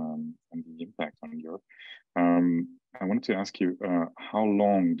Europe and the impact on Europe. I wanted to ask you, how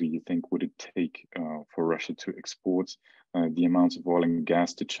long do you think would it take for Russia to export the amounts of oil and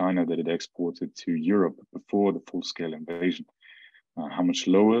gas to China that it exported to Europe before the full-scale invasion? How much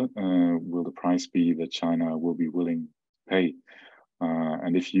lower will the price be that China will be willing to pay?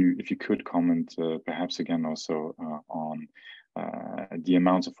 And if you could comment perhaps again also on the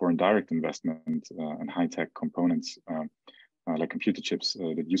amount of foreign direct investment and high-tech components like computer chips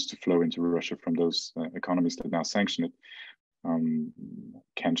that used to flow into Russia from those economies that now sanction it.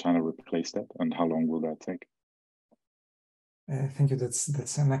 Can China replace that, and how long will that take? Thank you.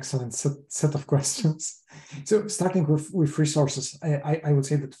 That's an excellent set of questions. So starting with resources, I would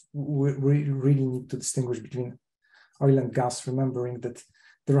say that we really need to distinguish between oil and gas, remembering that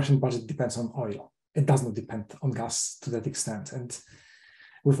the Russian budget depends on oil. It does not depend on gas to that extent. And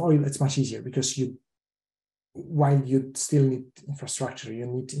with oil, it's much easier because while you still need infrastructure, you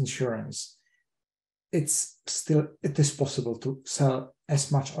need insurance, it is possible to sell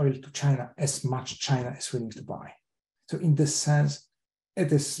as much oil to China as much China is willing to buy. So in this sense,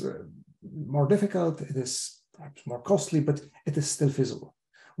 it is more difficult, it is perhaps more costly, but it is still feasible.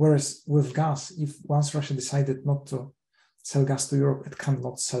 Whereas with gas, if once Russia decided not to sell gas to Europe, it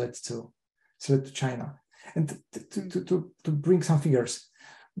cannot sell it to China. And to bring some figures,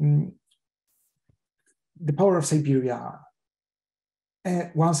 the power of Siberia,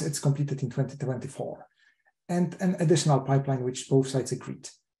 once it's completed in 2024, and an additional pipeline which both sides agreed,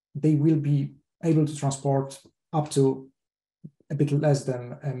 they will be able to transport up to a bit less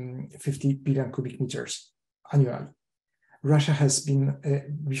than 50 billion cubic meters annually. Russia has been,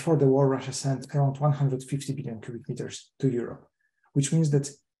 before the war, Russia sent around 150 billion cubic meters to Europe, which means that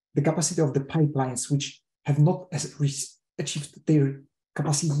the capacity of the pipelines, which have not achieved their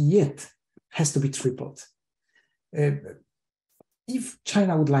capacity yet, has to be tripled. If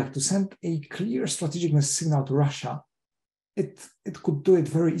China would like to send a clear strategic signal to Russia, it could do it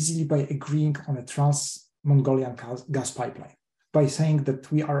very easily by agreeing on a trans-Mongolian gas pipeline, by saying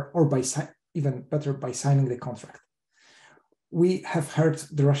that we are, or by even better, by signing the contract. We have heard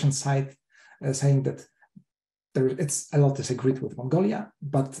the Russian side saying that a lot is agreed with Mongolia,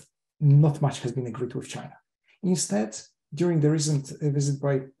 but not much has been agreed with China. Instead, during the recent visit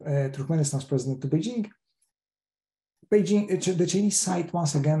by Turkmenistan's president to Beijing, the Chinese side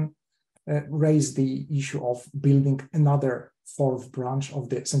once again raised the issue of building another fourth branch of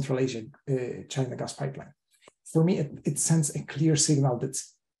the Central Asia China gas pipeline. For me, it sends a clear signal that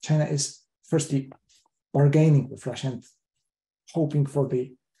China is firstly bargaining with Russia and hoping for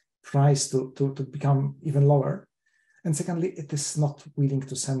the price to become even lower. And secondly, it is not willing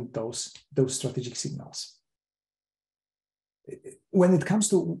to send those strategic signals. When it comes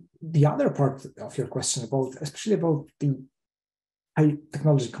to the other part of your question, especially about the high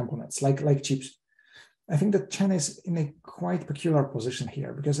technology components like chips, I think that China is in a quite peculiar position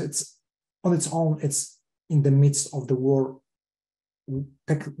here because it's on its own, it's in the midst of the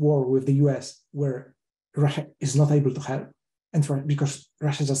tech war with the US, where Russia is not able to help, and because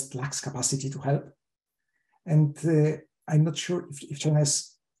Russia just lacks capacity to help. And I'm not sure if China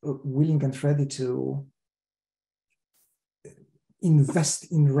is willing and ready to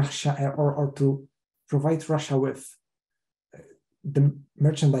invest in Russia or to provide Russia with the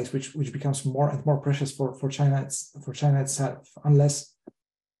merchandise which becomes more and more precious for China itself, unless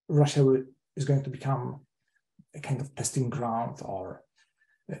Russia is going to become a kind of testing ground. Or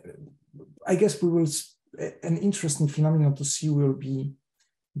I guess an interesting phenomenon to see will be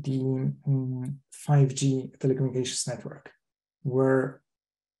the 5G telecommunications network, where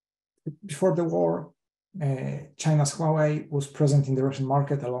before the war, China's Huawei was present in the Russian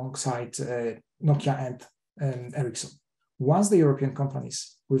market alongside Nokia and Ericsson. Once the European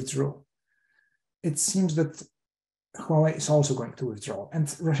companies withdrew, it seems that Huawei is also going to withdraw,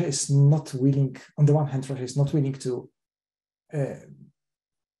 and Russia is not willing, on the one hand, Russia is not willing to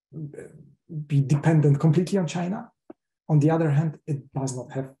be dependent completely on China. On the other hand, it does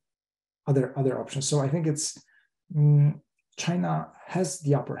not have other options. So I think it's China has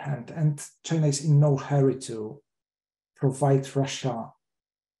the upper hand, and China is in no hurry to provide Russia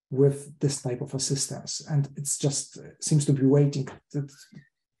with this type of assistance. And it's just seems to be waiting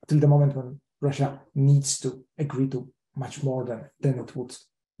till the moment when Russia needs to agree to much more than it would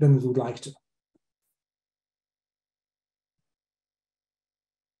like to.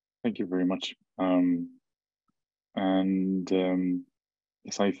 Thank you very much.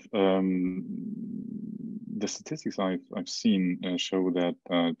 Yes, the statistics I've seen show that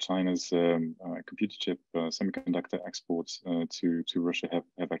China's computer chip semiconductor exports to Russia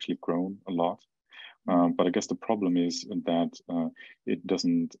have actually grown a lot. But I guess the problem is that it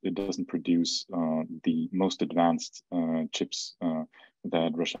doesn't produce the most advanced chips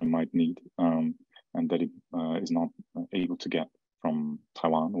that Russia might need, and that it is not able to get from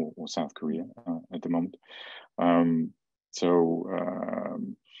Taiwan or South Korea at the moment.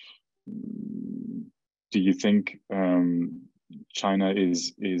 Do you think China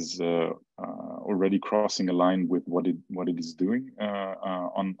is already crossing a line with what it is doing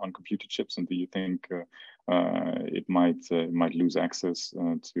on computer chips, and do you think it might lose access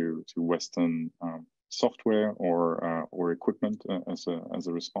to Western software or equipment as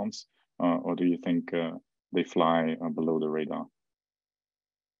a response, or do you think they fly below the radar?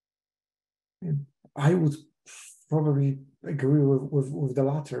 I would probably agree with the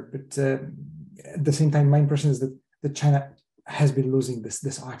latter, but at the same time, my impression is that China has been losing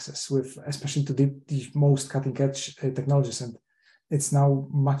this access, with especially to the most cutting-edge technologies, and it's now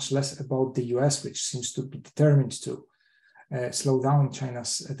much less about the US, which seems to be determined to slow down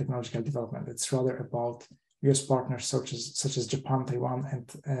China's technological development. It's rather about US partners such as Japan, Taiwan,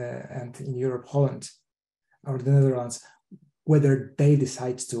 and in Europe, Holland or the Netherlands, whether they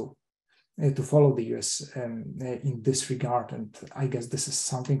decide to follow the US in this regard. And I guess this is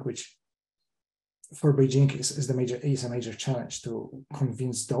something which, for Beijing, is a major challenge, to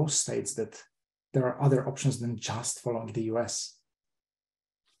convince those states that there are other options than just following the US.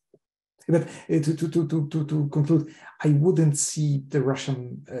 But to conclude, I wouldn't see the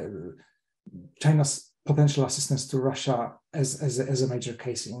China's potential assistance to Russia as a major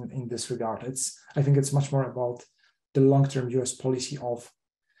case in this regard. I think it's much more about the long-term US policy of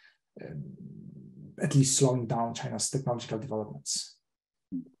at least slowing down China's technological developments.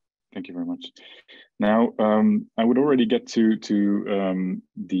 Thank you very much. Now, I would already get to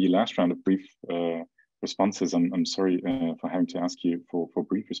the last round of brief responses. I'm sorry for having to ask you for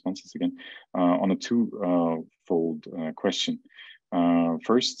brief responses again on a two-fold question.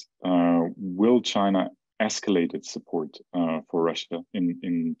 First, will China escalate its support for Russia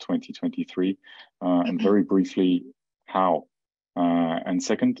in 2023? And very briefly, how? And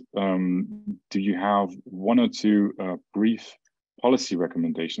second, do you have one or two brief policy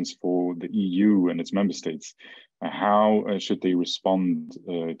recommendations for the EU and its member states? How should they respond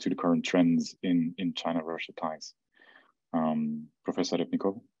to the current trends in China-Russia ties? Professor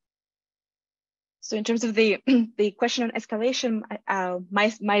Repnikova. So in terms of the question on escalation,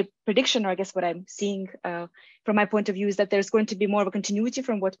 my prediction, or I guess what I'm seeing from my point of view, is that there's going to be more of a continuity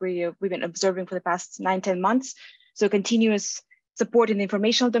from what we've been observing for the past 9-10 months. So continuous support in the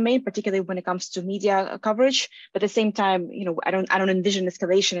informational domain, particularly when it comes to media coverage. But at the same time, I don't envision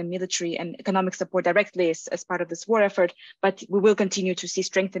escalation in military and economic support directly as part of this war effort, but we will continue to see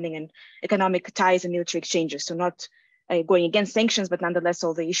strengthening in economic ties and military exchanges. So not going against sanctions, but nonetheless,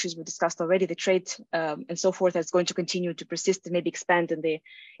 all the issues we discussed already, the trade and so forth, is going to continue to persist and maybe expand in the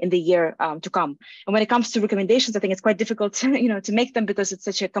year to come. And when it comes to recommendations, I think it's quite difficult, to make them, because it's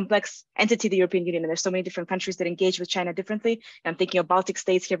such a complex entity, the European Union, and there's so many different countries that engage with China differently. And I'm thinking of Baltic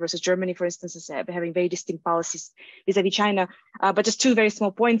states here versus Germany, for instance, as having very distinct policies vis-a-vis China. But just two very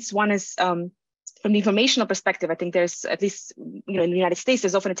small points. One is from the informational perspective, I think there's, at least in the United States,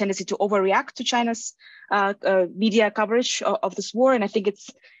 there's often a tendency to overreact to China's media coverage of this war, and I think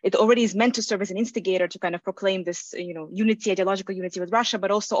it already is meant to serve as an instigator to kind of proclaim this unity, ideological unity with Russia,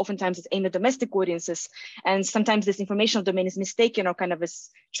 but also oftentimes it's aimed at domestic audiences, and sometimes this informational domain is mistaken or kind of is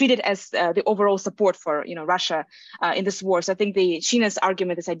treated as the overall support for Russia in this war. So I think Sheena's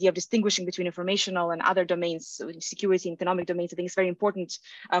argument, this idea of distinguishing between informational and other domains, security and economic domains, I think is very important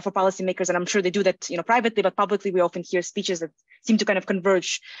for policymakers, and I'm sure they do that privately, but publicly we often hear speeches that seem to kind of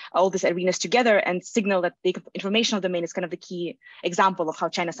converge all these arenas together and signal that the informational domain is kind of the key example of how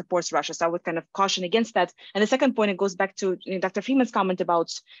China supports Russia. So I would kind of caution against that. And the second point, it goes back to Dr. Freeman's comment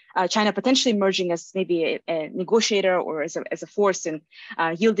about China potentially emerging as maybe a negotiator or as a force in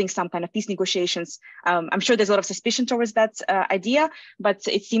yielding some kind of peace negotiations. I'm sure there's a lot of suspicion towards that idea, but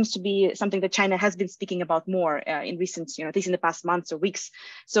it seems to be something that China has been speaking about more in recent, at least in the past months or weeks.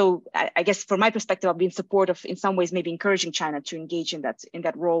 So I guess from my perspective, I'll be in support of, in some ways, maybe encouraging China to engage in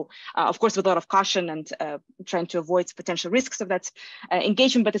that role, of course, with a lot of caution and trying to avoid potential risks of that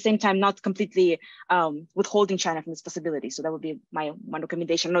engagement, but at the same time, not completely withholding China from this possibility. So that would be my one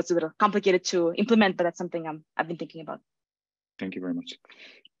recommendation. I know it's a little complicated to implement, but that's something I've been thinking about. Thank you very much.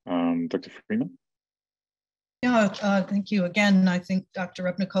 Dr. Freeman? Yeah, thank you. Again, I think Dr.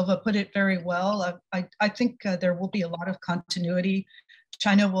 Repnikova put it very well. I think there will be a lot of continuity.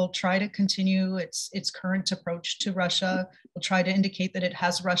 China will try to continue its current approach to Russia, will try to indicate that it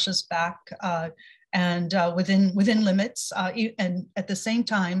has Russia's back and within limits. And at the same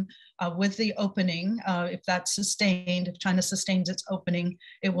time, with the opening, if that's sustained, if China sustains its opening,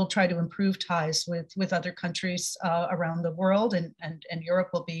 it will try to improve ties with other countries around the world, and Europe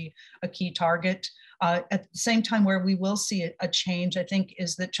will be a key target. At the same time, where we will see a change, I think,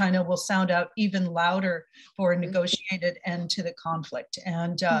 is that China will sound out even louder for a negotiated end to the conflict.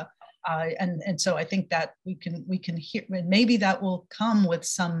 And so I think that we can hear, and maybe that will come with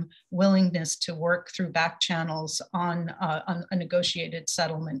some willingness to work through back channels on a negotiated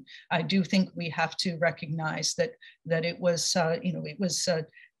settlement. I do think we have to recognize that it was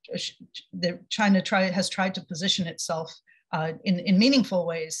China has tried to position itself in meaningful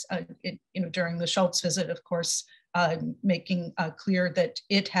ways. During the Schultz visit, of course, making clear that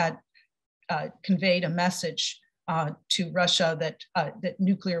it had conveyed a message to Russia that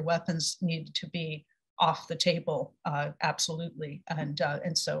nuclear weapons need to be off the table, absolutely,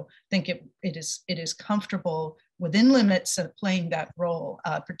 and so I think it is comfortable within limits of playing that role,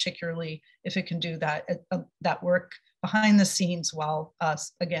 particularly if it can do that work behind the scenes while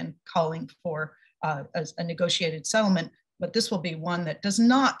again calling for a negotiated settlement. But this will be one that does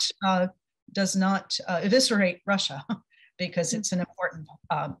not eviscerate Russia, because it's an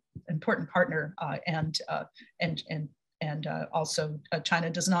important partner, and also China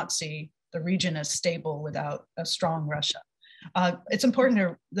does not see the region as stable without a strong Russia. It's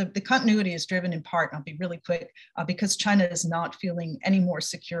important the continuity is driven in part, and I'll be really quick, because China is not feeling any more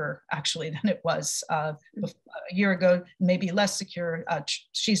secure actually than it was a year ago, maybe less secure.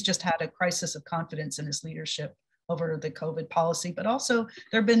 She's just had a crisis of confidence in his leadership over the COVID policy, but also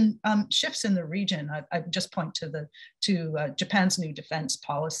there have been shifts in the region. I just point to Japan's new defense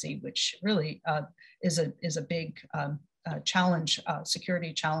policy, which really is a big challenge,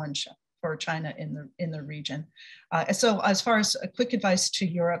 security challenge for China in the region. So as far as a quick advice to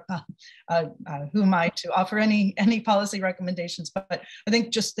Europe, who am I to offer any policy recommendations? But I think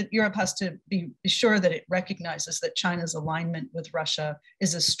just that Europe has to be sure that it recognizes that China's alignment with Russia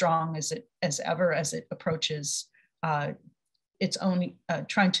is as strong as ever as it approaches its own,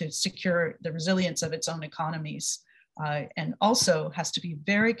 trying to secure the resilience of its own economies, and also has to be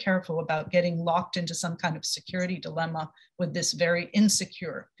very careful about getting locked into some kind of security dilemma with this very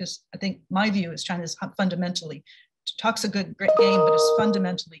insecure, because I think my view is China is fundamentally, talks a great game, but is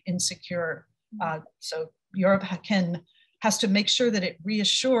fundamentally insecure. So Europe has to make sure that it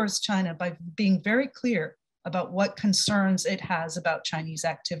reassures China by being very clear about what concerns it has about Chinese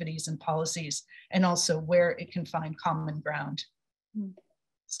activities and policies, and also where it can find common ground.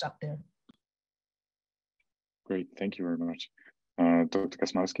 Stop there. Great, thank you very much. Dr.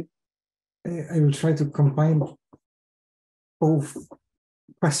 KACZMARSKI? I will try to combine both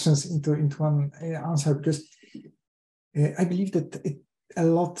questions into one answer, because I believe that a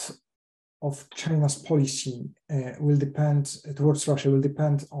lot of China's policy will depend towards Russia, will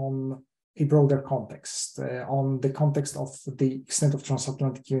depend on a broader context, on the context of the extent of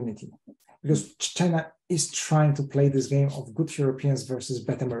transatlantic unity, because China is trying to play this game of good Europeans versus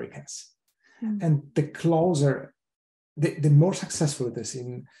bad Americans. And the closer, the more successful it is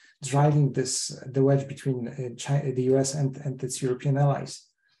in driving the wedge between the US and its European allies,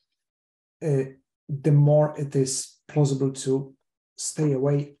 the more it is plausible to stay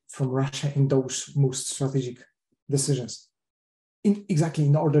away from Russia in those most strategic decisions. Exactly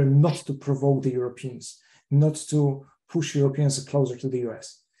in order not to provoke the Europeans, not to push Europeans closer to the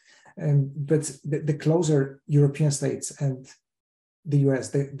US. But the closer European states and the US,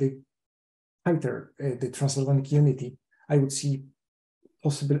 the tighter the transatlantic unity, I would see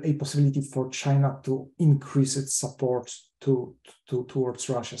a possibility for China to increase its support towards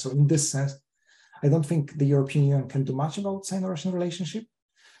Russia. So in this sense, I don't think the European Union can do much about Sino-Russian relationship.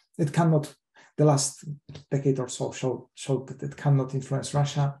 It cannot, the last decade or so showed that it cannot influence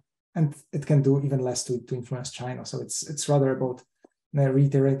Russia, and it can do even less to influence China. So it's rather about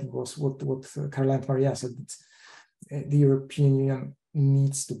reiterating what Carla and Maria said, that the European Union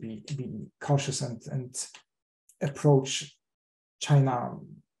needs to be cautious and approach China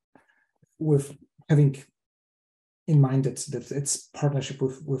with having in mind that its partnership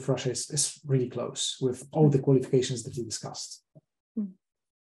with Russia is really close, with all the qualifications that you discussed.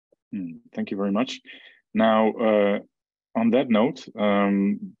 Thank you very much. Now, on that note,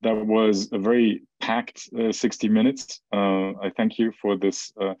 that was a very packed 60 minutes. I thank you for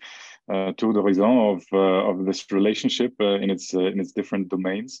this tour d'horizon of this relationship in its different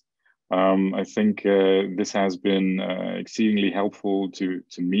domains. I think this has been exceedingly helpful to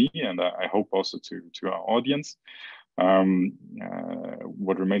me, and I hope also to our audience.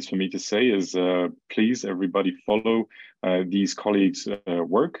 What remains for me to say is please, everybody, follow these colleagues'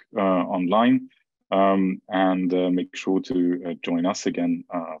 work online, and make sure to join us again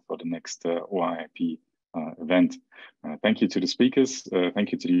for the next OIP event. Thank you to the speakers,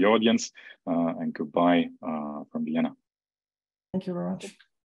 thank you to the audience, and goodbye from Vienna. Thank you very much.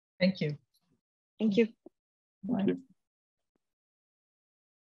 Thank you. Thank you. Thank you.